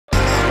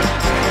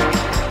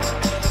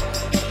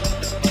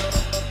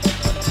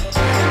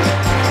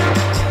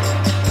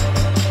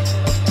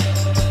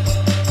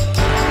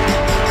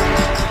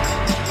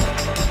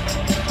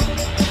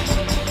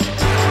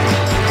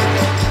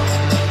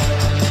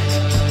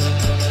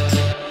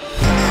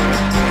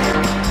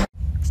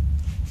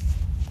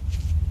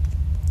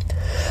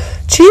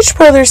GH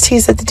Brothers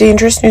tease that the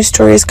dangerous news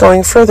story is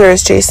going further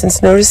as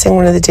Jason's noticing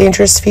one of the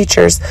dangerous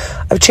features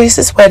of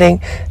Chase's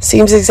wedding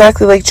seems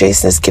exactly like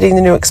Jason is getting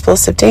the new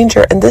explosive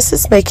danger, and this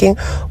is making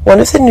one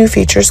of the new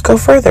features go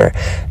further.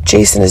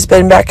 Jason has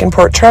been back in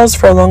Port Charles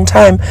for a long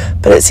time,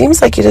 but it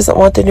seems like he doesn't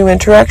want the new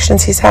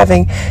interactions he's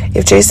having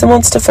if Jason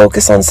wants to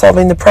focus on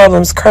solving the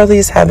problems Carly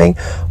is having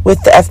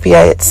with the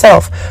FBI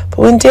itself. But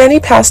when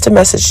Danny passed a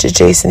message to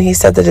Jason, he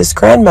said that his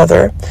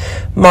grandmother,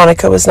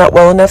 Monica, was not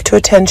well enough to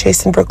attend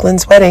Chase and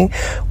Brooklyn's wedding,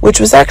 which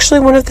was actually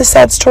one of the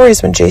sad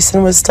stories when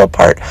Jason was still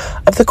part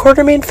of the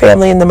Quartermain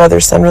family and the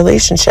mother-son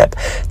relationship.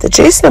 That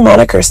Jason and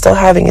Monica are still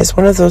having is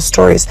one of those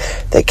stories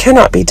that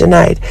cannot be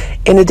denied.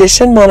 In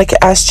addition,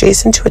 Monica asked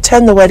Jason to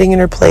attend the wedding in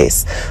her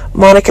place.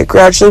 Monica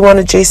gradually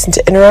wanted Jason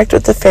to interact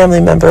with the family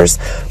members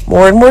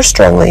more and more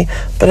strongly,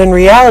 but in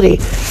reality,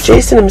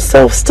 Jason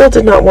himself still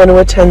did not want to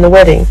attend the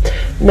wedding.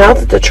 Now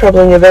that the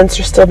troubling events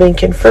are still being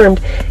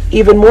confirmed,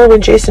 even more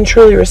when Jason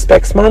truly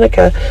respects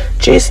Monica,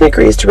 Jason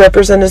agrees to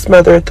represent his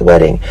mother at the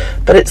wedding.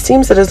 But it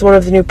seems that as one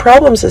of the new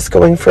problems is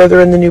going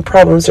further and the new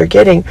problems are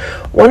getting,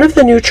 one of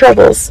the new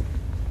troubles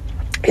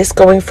is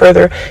going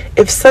further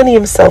if Sonny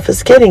himself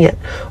is getting it.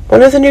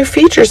 One of the new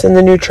features in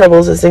the new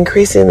troubles is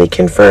increasingly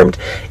confirmed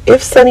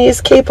if Sonny is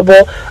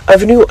capable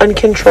of new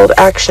uncontrolled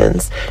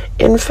actions.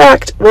 In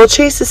fact, while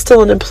Chase is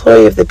still an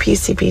employee of the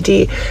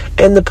PCPD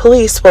and the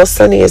police, while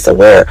Sonny is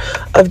aware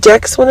of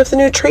Dex, one of the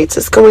new traits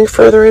is going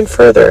further and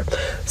further.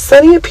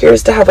 Sonny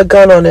appears to have a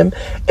gun on him,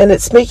 and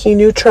it's making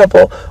new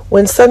trouble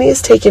when Sonny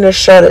is taking a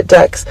shot at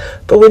Dex.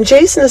 But when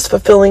Jason is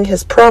fulfilling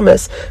his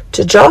promise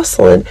to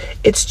Jocelyn,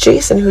 it's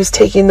Jason who's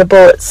taking the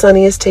bullet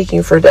Sonny is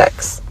taking for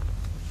Dex.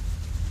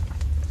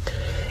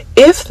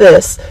 If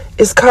this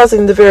is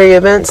causing the very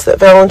events that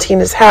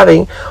Valentine is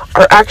having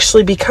are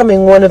actually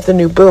becoming one of the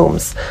new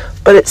booms.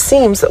 But it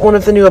seems that one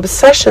of the new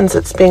obsessions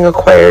that's being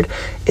acquired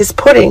is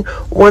putting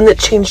one that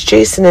changed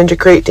Jason into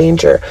great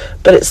danger.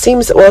 But it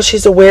seems that while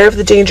she's aware of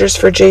the dangers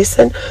for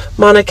Jason,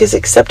 Monica is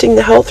accepting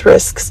the health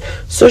risks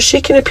so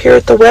she can appear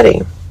at the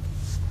wedding.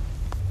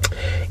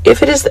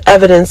 If it is the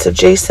evidence of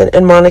Jason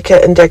and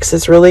Monica and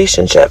Dex's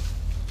relationship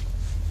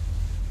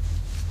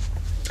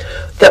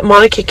that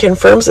Monica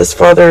confirms as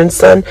father and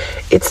son,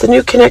 it's the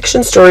new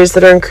connection stories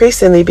that are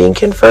increasingly being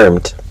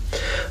confirmed.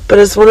 But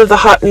as one of the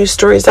hot news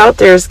stories out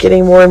there is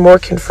getting more and more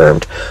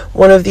confirmed,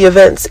 one of the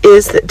events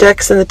is that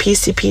Dex and the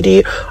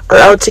PCPD are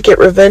out to get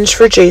revenge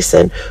for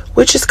Jason,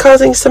 which is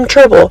causing some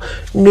trouble.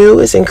 New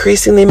is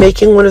increasingly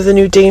making one of the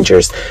new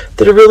dangers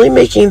that are really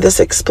making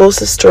this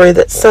explosive story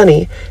that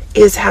Sonny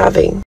is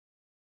having.